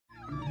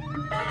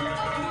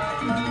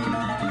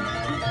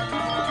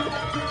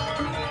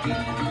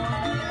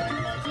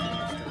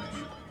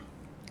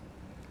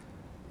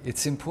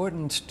It's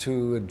important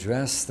to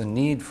address the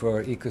need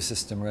for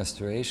ecosystem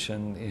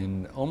restoration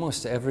in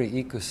almost every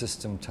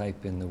ecosystem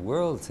type in the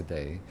world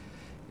today,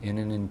 in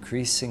an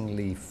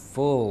increasingly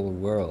full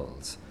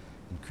world,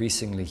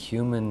 increasingly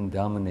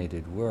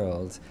human-dominated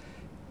world.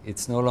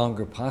 It's no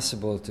longer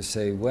possible to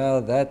say,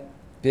 well, that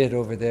bit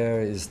over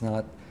there is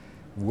not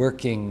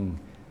working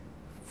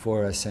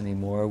for us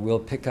anymore. We'll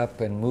pick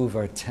up and move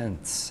our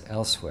tents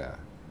elsewhere.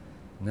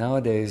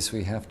 Nowadays,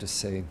 we have to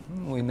say,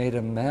 we made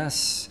a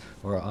mess,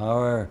 or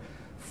our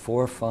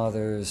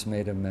forefathers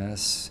made a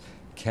mess.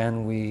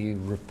 Can we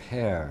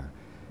repair?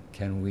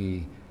 Can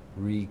we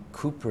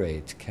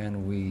recuperate?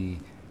 Can we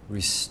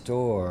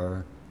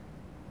restore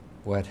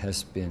what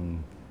has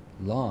been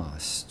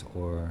lost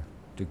or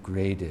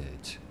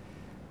degraded?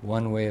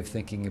 One way of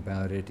thinking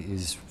about it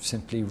is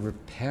simply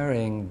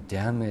repairing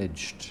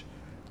damaged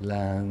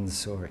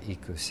lands or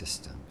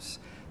ecosystems.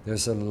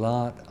 There's a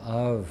lot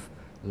of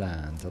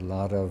land, a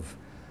lot of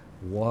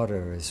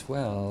water as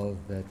well,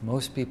 that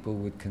most people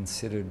would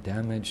consider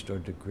damaged or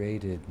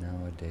degraded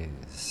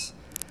nowadays.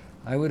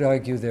 I would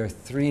argue there are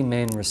three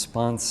main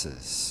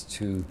responses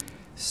to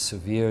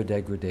severe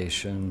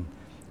degradation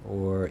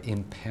or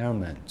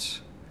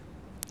impairment.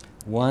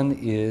 One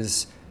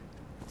is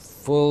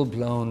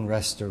full-blown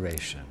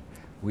restoration.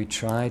 We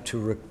try to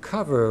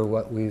recover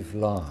what we've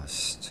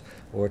lost,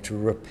 or to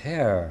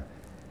repair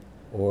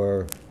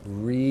or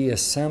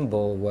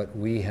reassemble what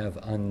we have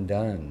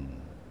undone.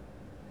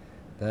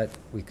 That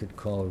we could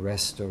call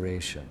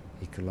restoration,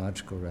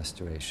 ecological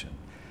restoration.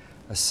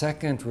 A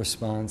second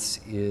response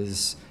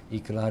is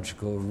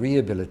ecological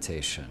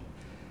rehabilitation,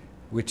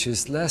 which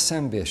is less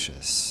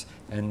ambitious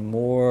and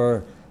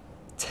more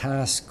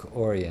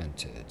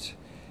task-oriented.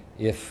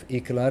 If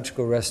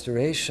ecological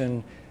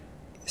restoration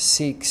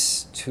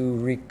seeks to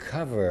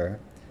recover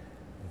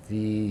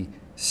the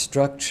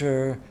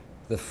structure,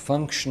 the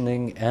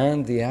functioning,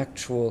 and the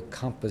actual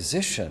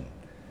composition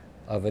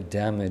of a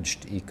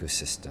damaged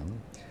ecosystem,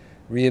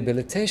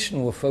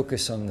 rehabilitation will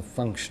focus on the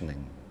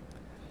functioning.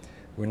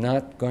 We're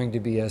not going to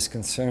be as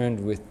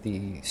concerned with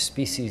the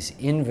species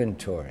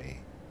inventory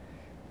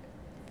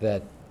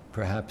that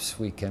perhaps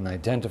we can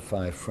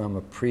identify from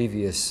a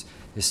previous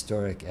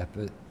historic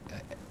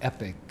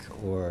epoch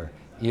or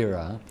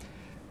era.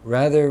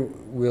 Rather,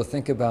 we'll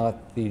think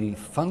about the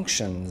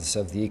functions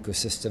of the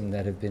ecosystem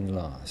that have been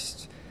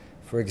lost.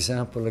 For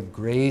example, a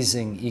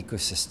grazing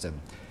ecosystem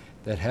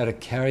that had a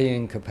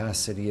carrying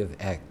capacity of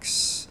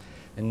X,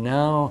 and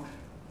now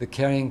the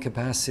carrying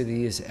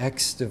capacity is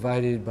X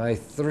divided by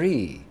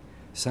 3.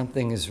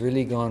 Something has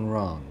really gone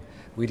wrong.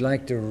 We'd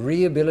like to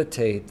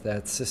rehabilitate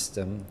that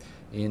system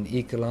in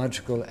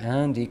ecological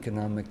and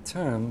economic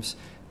terms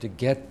to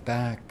get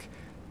back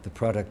the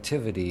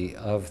productivity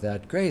of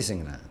that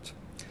grazing land.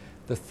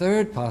 The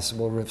third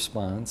possible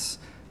response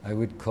I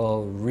would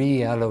call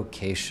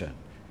reallocation.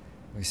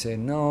 We say,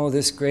 no,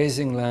 this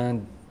grazing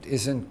land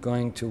isn't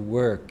going to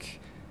work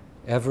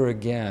ever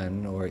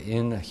again or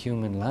in a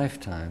human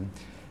lifetime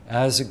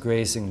as a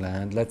grazing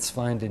land. Let's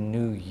find a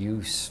new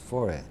use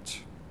for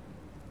it.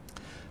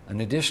 An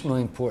additional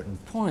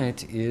important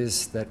point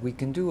is that we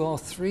can do all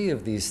three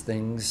of these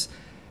things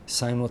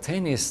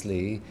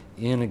simultaneously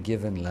in a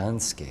given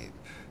landscape.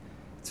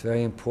 It's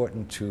very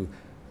important to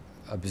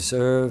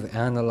observe,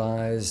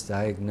 analyze,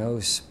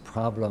 diagnose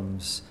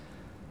problems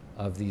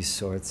of these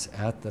sorts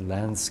at the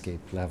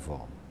landscape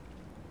level.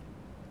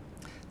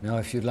 Now,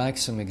 if you'd like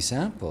some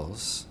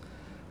examples,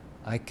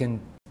 I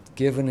can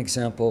give an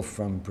example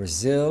from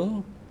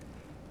Brazil,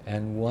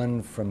 and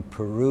one from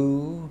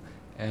Peru,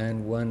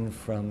 and one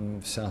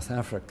from South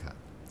Africa.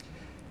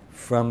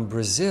 From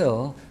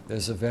Brazil,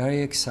 there's a very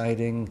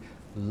exciting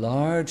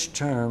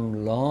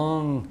large-term,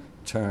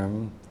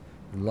 long-term,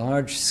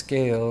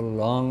 large-scale,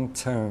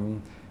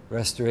 long-term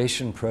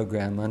restoration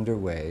program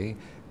underway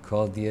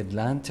called the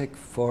Atlantic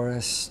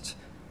Forest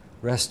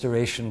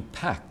Restoration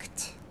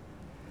Pact.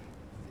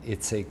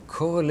 It's a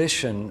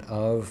coalition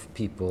of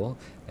people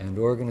and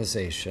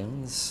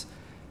organizations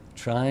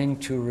trying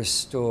to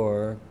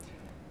restore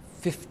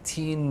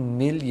 15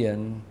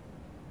 million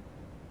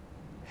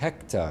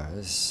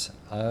hectares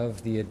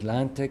of the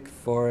Atlantic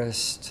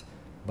forest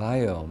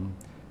biome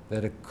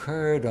that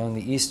occurred on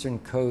the eastern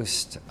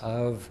coast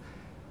of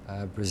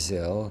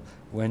Brazil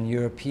when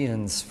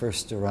Europeans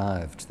first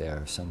arrived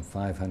there some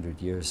 500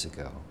 years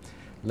ago.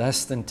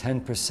 Less than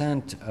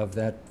 10% of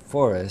that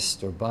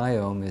forest or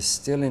biome is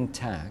still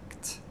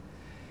intact,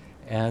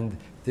 and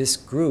this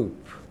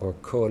group or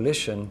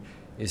coalition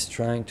is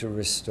trying to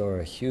restore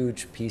a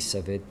huge piece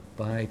of it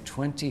by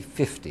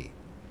 2050.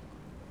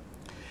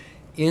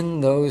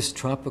 In those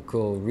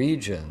tropical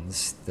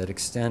regions that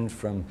extend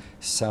from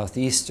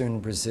southeastern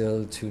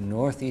Brazil to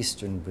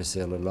northeastern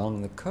Brazil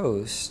along the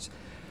coast,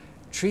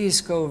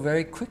 trees go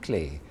very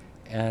quickly,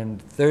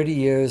 and 30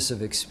 years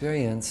of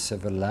experience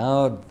have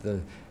allowed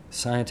the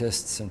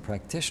scientists and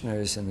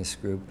practitioners in this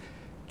group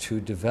to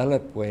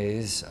develop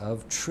ways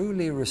of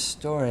truly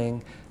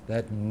restoring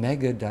that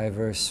mega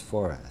diverse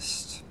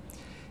forest.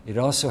 It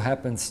also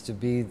happens to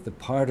be the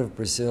part of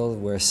Brazil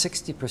where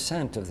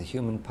 60% of the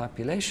human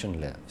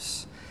population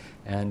lives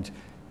and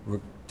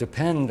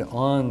depend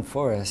on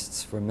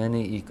forests for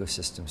many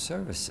ecosystem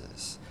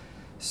services.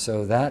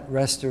 So that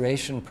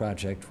restoration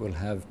project will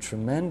have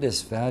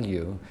tremendous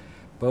value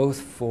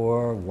both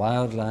for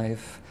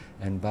wildlife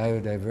and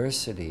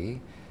biodiversity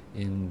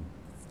in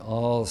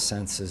all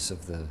senses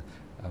of the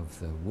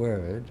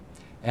word,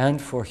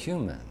 and for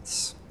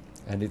humans.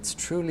 And it's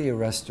truly a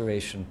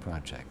restoration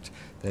project.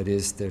 That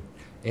is, they're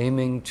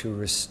aiming to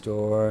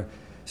restore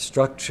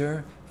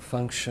structure,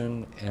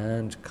 function,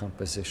 and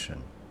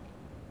composition.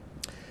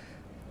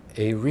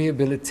 A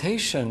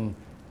rehabilitation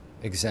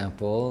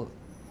example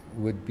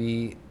would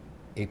be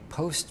a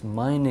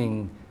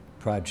post-mining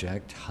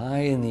project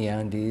high in the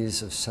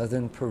Andes of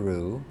southern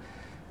Peru,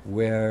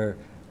 where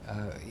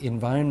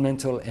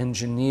environmental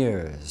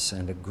engineers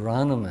and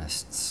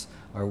agronomists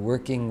are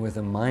working with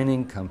a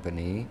mining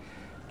company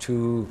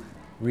to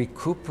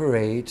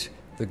recuperate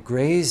the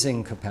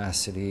grazing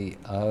capacity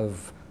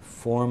of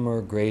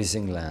former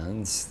grazing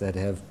lands that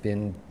have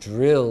been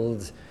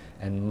drilled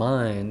and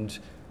mined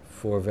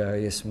for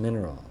various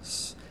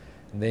minerals.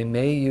 They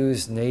may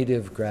use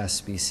native grass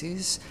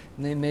species,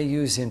 and they may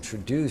use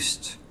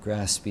introduced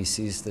grass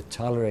species that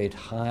tolerate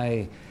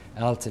high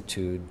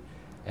altitude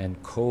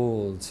and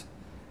cold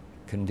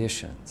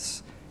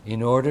conditions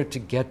in order to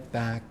get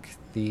back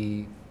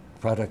the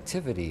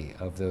productivity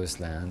of those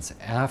lands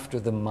after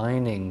the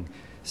mining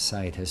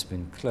site has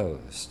been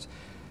closed.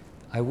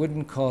 I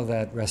wouldn't call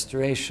that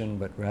restoration,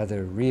 but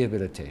rather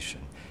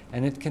rehabilitation.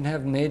 And it can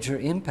have major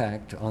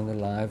impact on the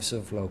lives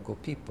of local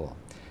people.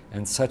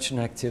 And such an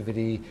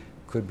activity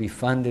could be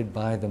funded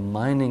by the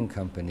mining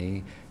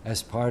company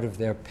as part of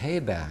their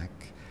payback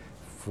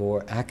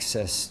for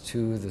access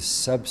to the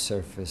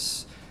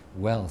subsurface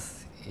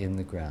wealth in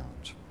the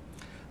ground.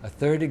 A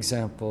third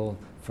example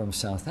from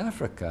South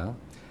Africa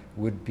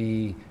would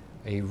be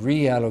a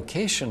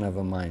reallocation of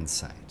a mine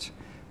site,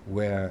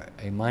 where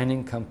a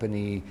mining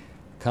company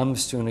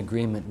comes to an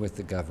agreement with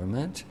the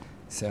government,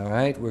 say, all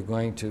right, we're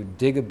going to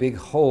dig a big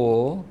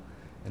hole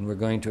and we're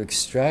going to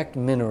extract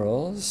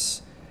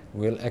minerals,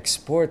 we'll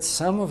export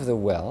some of the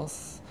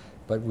wealth,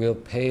 but we'll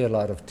pay a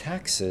lot of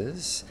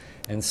taxes,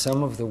 and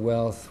some of the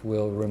wealth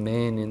will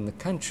remain in the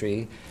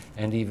country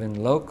and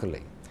even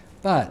locally.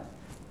 But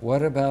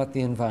what about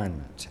the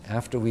environment?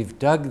 After we've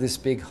dug this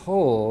big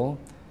hole,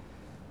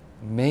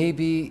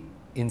 maybe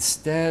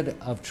instead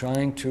of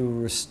trying to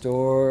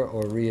restore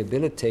or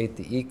rehabilitate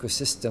the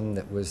ecosystem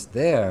that was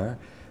there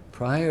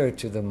prior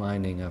to the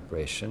mining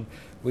operation,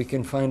 we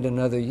can find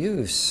another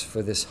use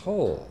for this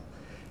hole.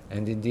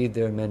 And indeed,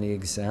 there are many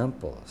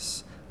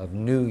examples of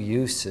new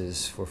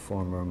uses for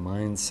former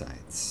mine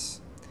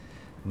sites.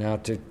 Now,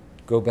 to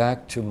go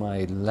back to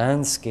my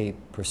landscape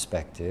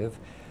perspective,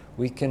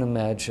 we can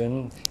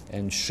imagine,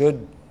 and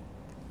should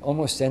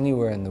almost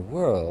anywhere in the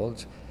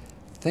world,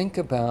 think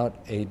about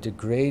a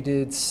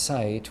degraded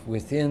site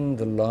within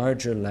the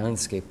larger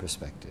landscape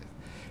perspective,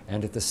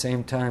 and at the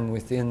same time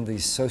within the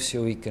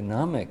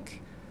socioeconomic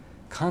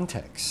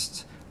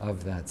context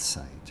of that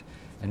site.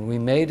 And we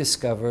may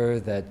discover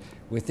that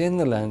within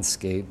the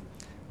landscape,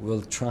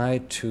 we'll try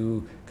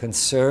to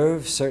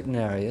conserve certain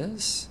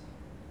areas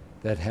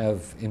that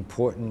have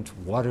important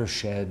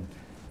watershed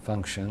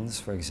functions,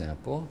 for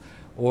example,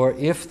 or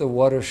if the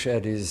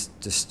watershed is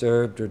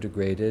disturbed or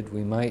degraded,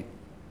 we might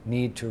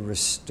need to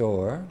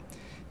restore.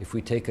 If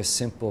we take a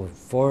simple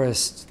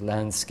forest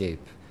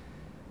landscape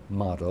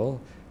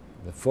model,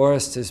 the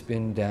forest has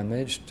been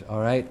damaged, all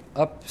right,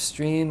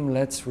 upstream,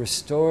 let's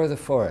restore the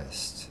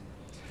forest.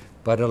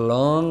 But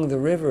along the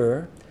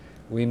river,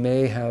 we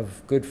may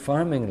have good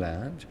farming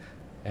land,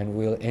 and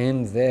we'll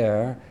aim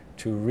there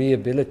to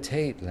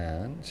rehabilitate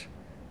land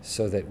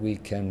so that we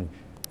can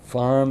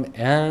farm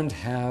and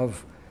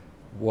have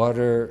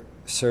water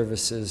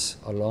services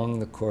along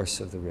the course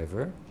of the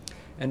river.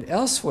 And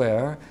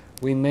elsewhere,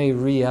 we may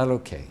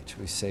reallocate.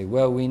 We say,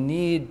 well, we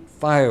need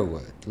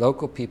firewood.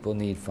 Local people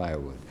need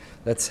firewood.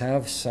 Let's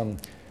have some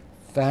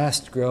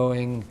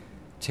fast-growing,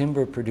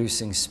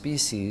 timber-producing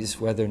species,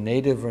 whether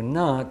native or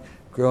not,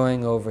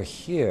 growing over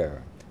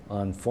here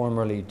on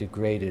formerly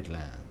degraded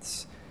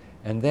lands.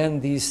 And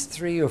then these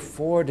 3 or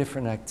 4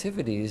 different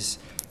activities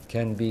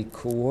can be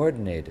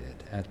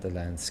coordinated at the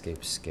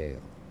landscape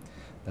scale.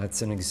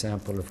 That's an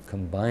example of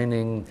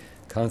combining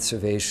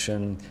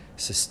conservation,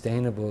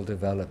 sustainable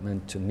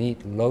development to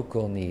meet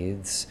local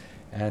needs,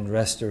 and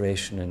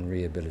restoration and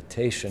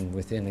rehabilitation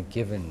within a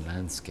given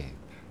landscape.